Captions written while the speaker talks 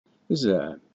This is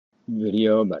a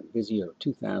video about Visio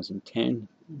 2010.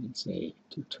 It's a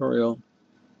tutorial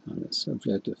on the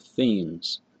subject of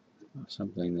themes,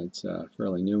 something that's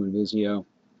fairly new in Visio,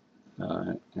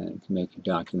 and it can make your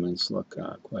documents look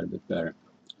quite a bit better.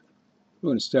 I'm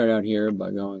going to start out here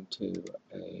by going to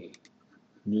a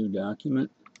new document.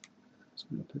 So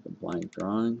I'm going to pick a blank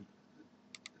drawing,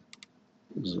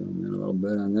 zoom in a little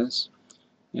bit on this,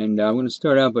 and I'm going to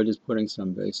start out by just putting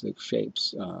some basic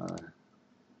shapes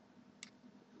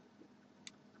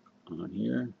on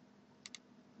here,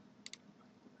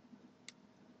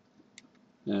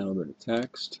 and a little bit of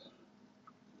text.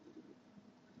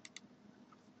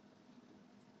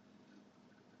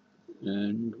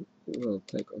 And we'll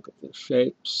take a look at the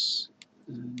shapes,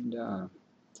 and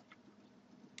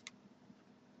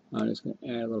I'm just going to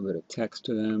add a little bit of text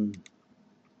to them.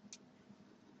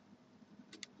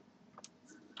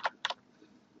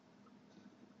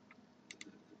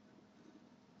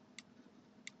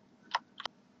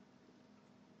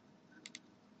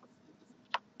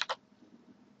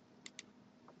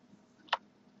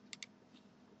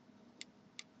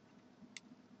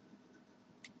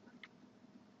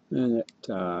 And it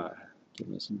gives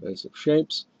me some basic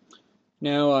shapes.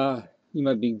 Now you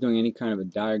might be doing any kind of a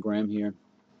diagram here.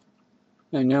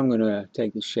 And now I'm going to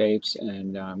take the shapes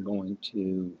and I'm going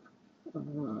to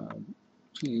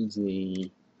change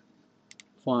the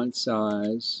font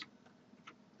size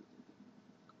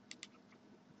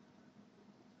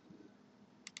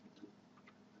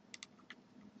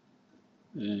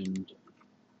and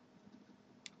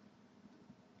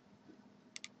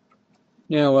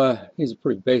now these are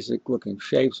pretty basic looking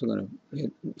shapes. We're going to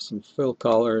hit some fill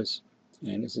colors,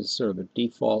 and this is sort of a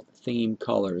default theme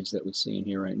colors that we see in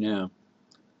here right now.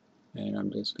 And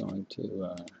I'm just going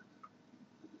to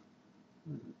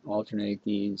alternate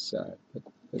these, pick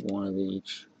one of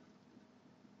each.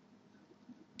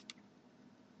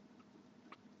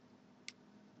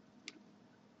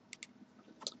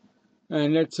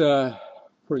 And that's a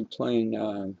pretty plain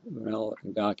vanilla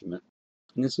looking document.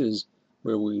 And this is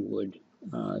where we would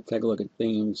take a look at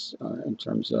themes in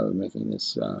terms of making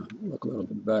this look a little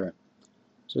bit better.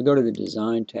 So we go to the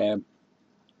Design tab,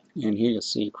 and here you'll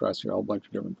see across here a whole bunch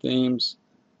of different themes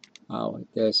like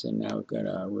this, and now we've got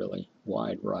a really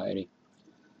wide variety.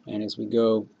 And as we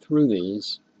go through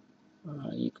these,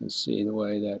 you can see the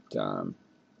way that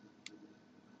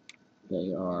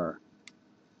they are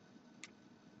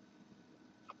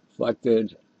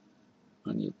reflected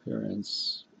on the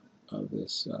appearance of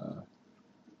this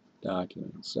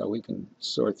document. So we can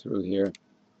sort through here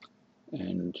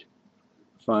and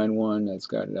find one that's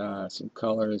got some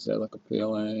colors that look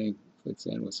appealing, fits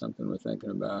in with something we're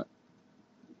thinking about.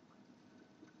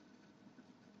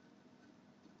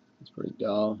 It's pretty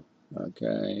dull.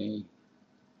 Okay.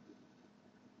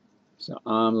 So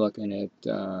I'm looking at,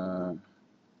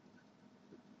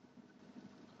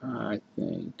 I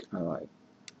think I like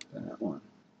that one.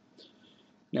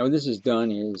 Now what this has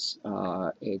done is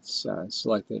it's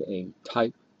selected a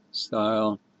type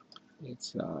style,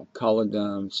 it's colored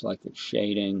them, selected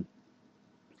shading,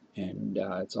 and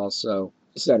it's also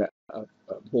set a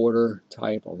border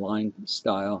type, a line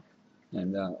style,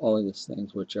 and all of these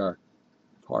things which are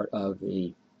part of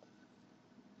the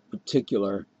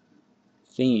particular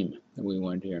theme that we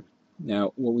want here.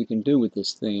 Now what we can do with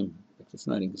this theme, if it's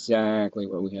not exactly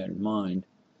what we had in mind,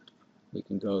 we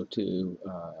can go to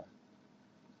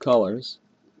colors,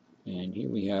 and here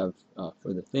we have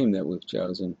for the theme that we've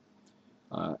chosen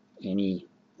we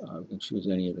can choose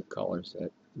any of the colors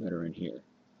that are in here.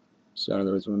 So in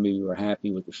other words, maybe we're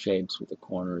happy with the shapes, with the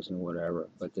corners and whatever,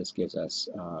 but this gives us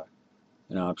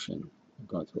an option of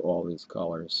going through all these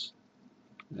colors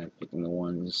and picking the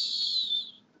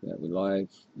ones that we like.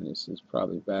 And this is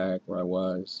probably back where I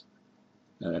was.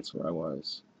 No, that's where I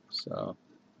was. So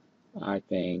I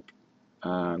think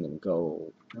I'm going to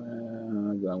go,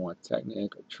 do I want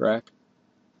Technic or Trek?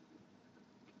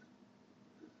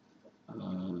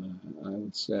 I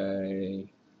would say,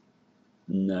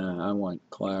 nah, I want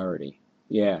clarity.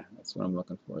 Yeah, that's what I'm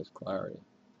looking for, is clarity.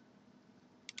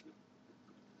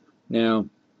 Now,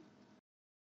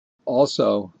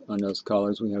 also on those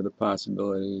colors, we have the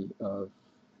possibility of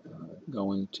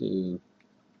going to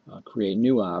create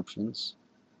new options.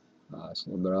 It's a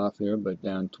little bit off here, but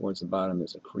down towards the bottom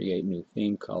there's a create new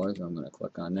theme colors. I'm going to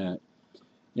click on that. And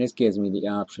this gives me the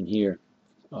option here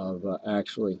of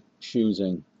actually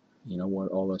choosing, you know, what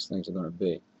all those things are going to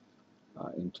be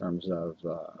in terms of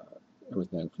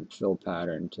everything from fill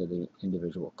pattern to the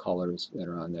individual colors that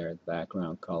are on there, the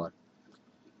background color.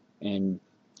 And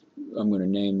I'm going to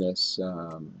name this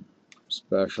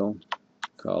special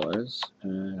colors,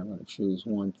 and I'm going to choose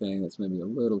one thing that's maybe a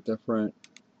little different.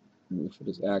 Maybe for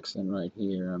this accent right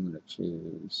here, I'm going to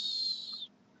choose,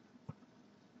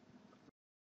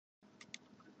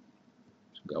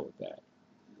 go with that.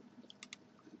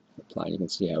 Apply. You can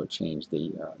see how it changed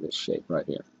the this shape right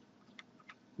here.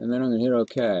 And then I'm going to hit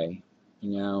OK.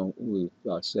 And now we've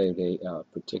saved a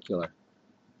particular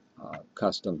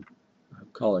custom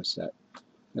color set.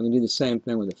 And we do the same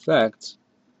thing with effects.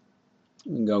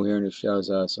 We can go here and it shows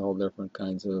us a whole different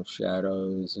kinds of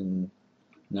shadows and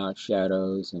not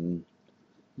shadows, and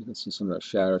you can see some of those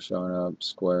shadows showing up: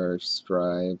 squares,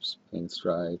 stripes,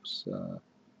 pinstripes,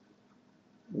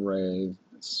 rays.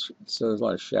 So there's a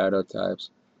lot of shadow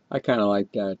types. I kind of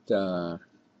like that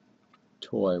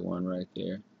toy one right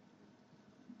there.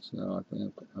 So I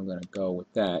think I'm going to go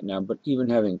with that. Now, but even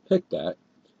having picked that,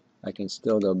 I can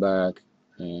still go back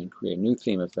and create new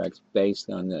theme effects based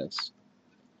on this.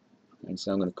 And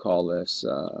so I'm going to call this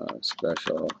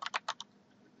special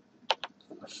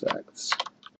effects.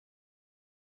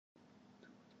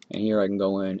 And here I can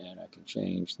go in and I can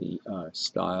change the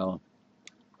style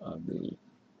of the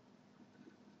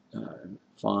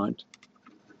font.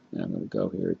 And I'm going to go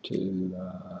here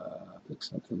to pick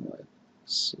something like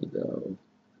Visio.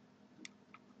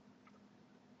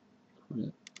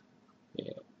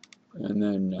 Yeah. And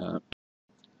then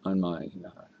on my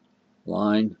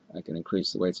line, I can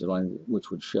increase the weights of the line, which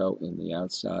would show in the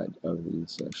outside of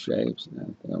these shapes. And I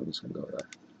think I'm just going to go with a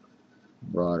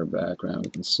broader background.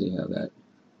 We can see how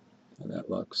that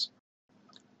looks.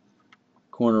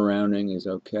 Corner rounding is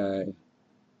okay.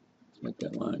 Make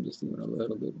that line just even a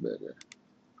little bit bigger.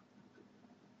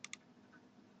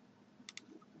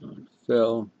 On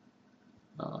fill,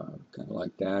 kind of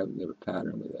like that. We give a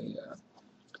pattern with a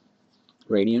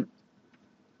gradient.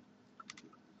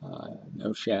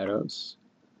 No shadows.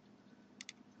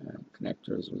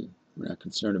 Connectors we're not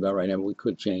concerned about right now, but we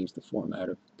could change the format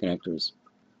of connectors.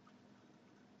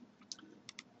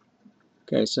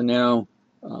 Okay, so now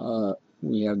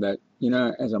we have that. You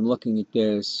know, as I'm looking at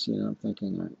this, you know, I'm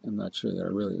thinking I'm not sure that I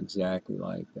really exactly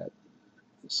like that,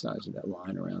 the size of that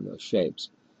line around those shapes.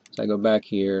 So I go back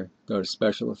here, go to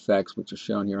Special Effects, which are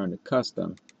shown here under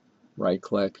Custom,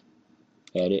 right-click,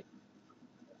 Edit,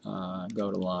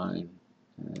 go to Line,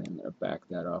 and I'm going to back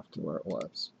that off to where it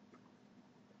was.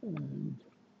 And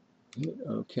hit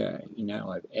OK. And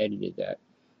now I've edited that.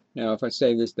 Now, if I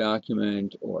save this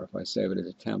document, or if I save it as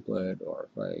a template, or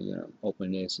if I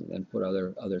open this and then put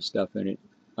other stuff in it,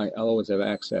 I'll always have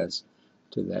access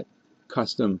to that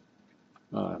custom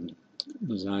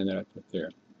design that I put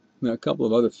there. Now, a couple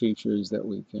of other features that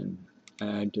we can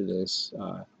add to this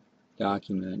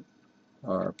document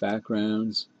are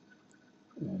backgrounds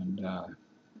and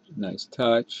nice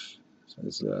touch. So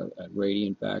this is a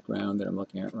gradient background that I'm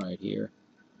looking at right here.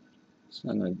 So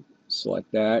I'm going to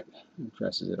select that and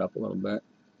presses it up a little bit.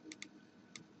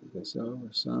 Move this over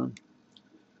some.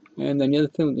 And then the other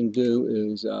thing we can do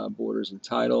is borders and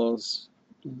titles.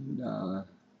 And got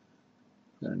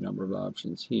a number of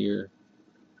options here.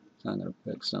 So I'm going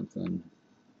to pick something.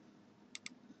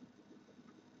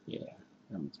 Yeah,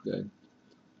 that one's good.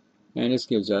 And this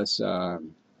gives us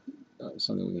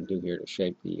something we can do here to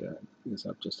shape this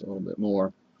up just a little bit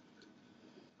more.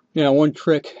 Now, one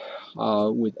trick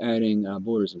with adding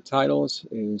borders and titles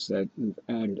is that we've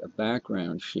added a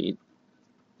background sheet.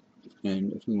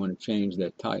 And if we want to change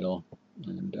that title,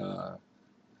 and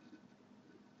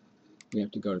we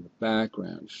have to go to the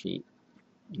background sheet,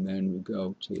 and then we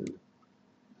go to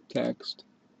text,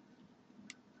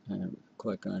 and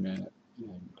click on that,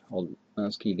 and hold the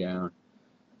mouse key down.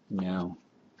 Now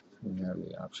we have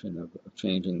the option of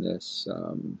changing this.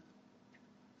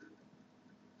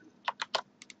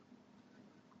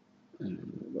 And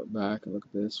we'll go back and look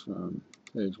at this from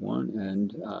page 1,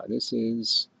 and this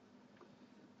is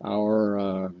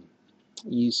our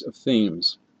use of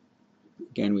themes.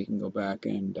 Again, we can go back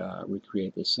and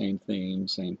recreate the same theme,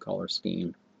 same color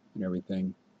scheme, and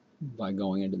everything by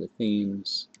going into the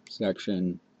themes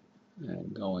section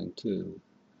and going to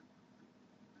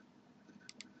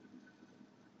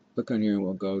click on here, and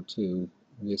we'll go to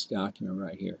this document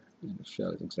right here, and it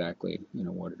shows exactly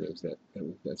what it is that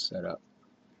we've got set up.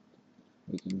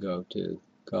 We can go to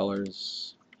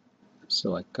colors,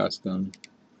 select custom,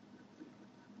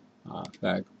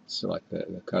 select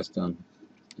the custom,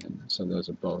 and so those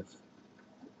are both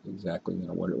exactly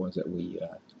what it was that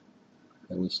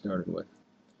we started with.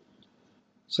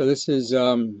 So this is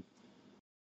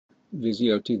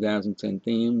Visio 2010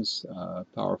 themes,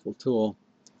 powerful tool,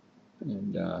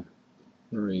 and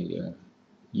very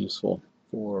useful.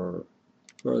 For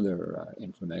further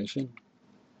information,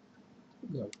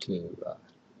 go to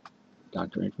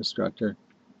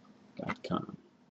drinfrastructure.com.